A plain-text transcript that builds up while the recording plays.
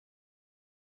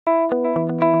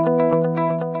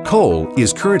Coal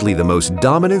is currently the most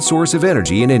dominant source of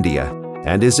energy in India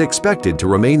and is expected to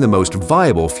remain the most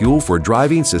viable fuel for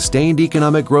driving sustained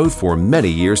economic growth for many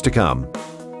years to come.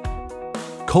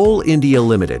 Coal India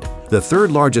Limited, the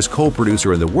third largest coal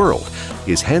producer in the world,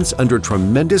 is hence under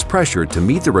tremendous pressure to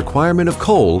meet the requirement of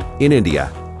coal in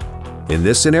India. In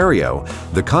this scenario,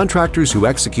 the contractors who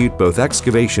execute both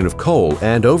excavation of coal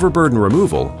and overburden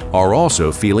removal are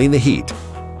also feeling the heat.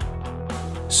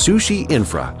 Sushee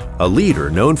Infra, a leader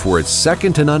known for its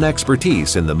second-to-none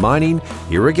expertise in the mining,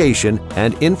 irrigation,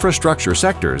 and infrastructure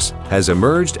sectors, has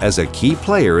emerged as a key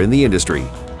player in the industry.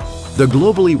 The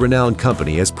globally renowned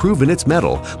company has proven its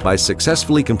mettle by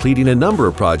successfully completing a number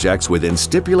of projects within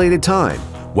stipulated time,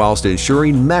 whilst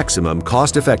ensuring maximum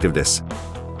cost-effectiveness.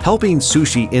 Helping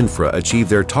Sushee Infra achieve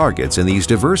their targets in these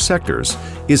diverse sectors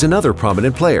is another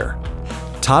prominent player,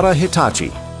 Tata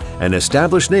Hitachi, an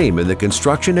established name in the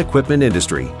construction equipment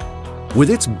industry.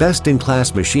 With its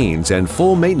best-in-class machines and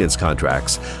full maintenance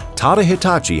contracts, Tata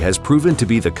Hitachi has proven to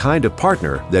be the kind of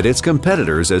partner that its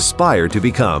competitors aspire to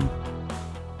become.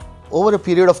 Over a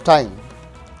period of time,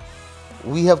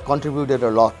 we have contributed a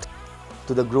lot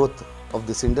to the growth of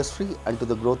this industry and to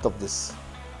the growth of this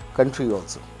country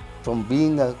also. From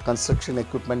being a construction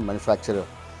equipment manufacturer,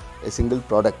 a single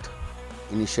product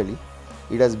initially,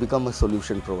 it has become a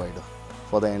solution provider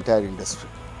for the entire industry.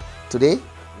 Today,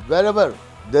 wherever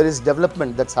there is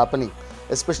development that's happening,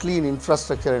 especially in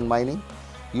infrastructure and mining,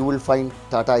 you will find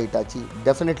Tata Hitachi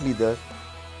definitely there.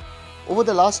 Over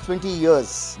the last 20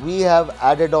 years, we have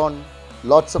added on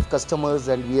lots of customers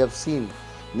and we have seen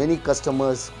many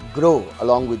customers grow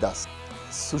along with us.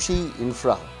 Sushee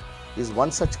Infra is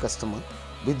one such customer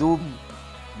with whom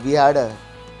we had an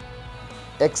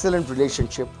excellent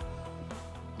relationship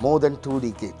more than 2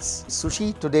 decades.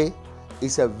 Sushee today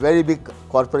is a very big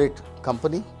corporate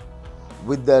company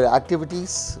with their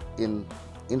activities in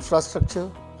infrastructure,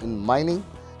 in mining,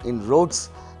 in roads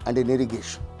and in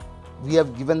irrigation. We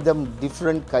have given them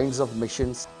different kinds of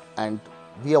machines and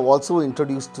we have also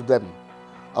introduced to them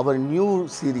our new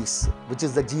series, which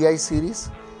is the GI series,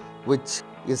 which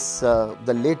is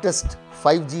the latest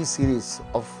 5G series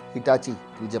of Hitachi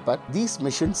in Japan. These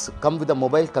machines come with a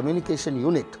mobile communication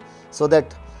unit so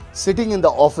that sitting in the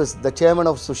office, the chairman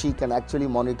of Sushee can actually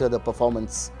monitor the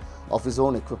performance of his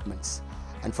own equipments.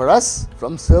 And for us,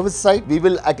 from service side, we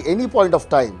will at any point of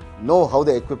time know how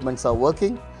the equipments are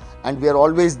working and we are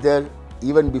always there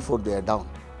even before they are down.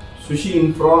 Sushee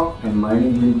Infra and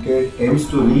Mining Limited aims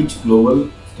to reach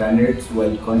global standards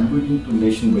while contributing to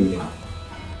nation building.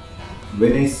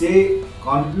 When I say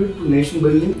contribute to nation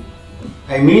building,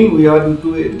 I mean we are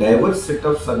into a diverse set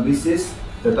of services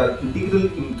that are integral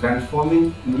in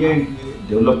transforming India into a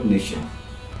developed nation.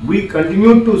 We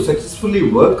continue to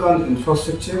successfully work on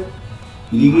infrastructure,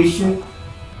 irrigation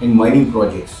and mining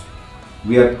projects.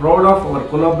 We are proud of our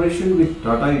collaboration with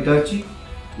Tata Hitachi.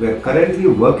 We are currently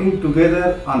working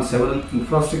together on several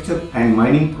infrastructure and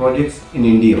mining projects in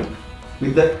India.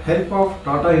 With the help of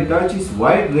Tata Hitachi's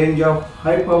wide range of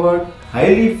high-powered,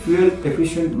 highly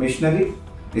fuel-efficient machinery,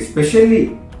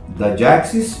 especially the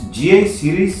ZAXIS GI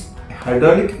Series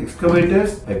hydraulic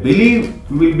excavators, I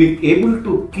believe we will be able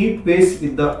to keep pace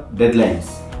with the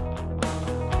deadlines.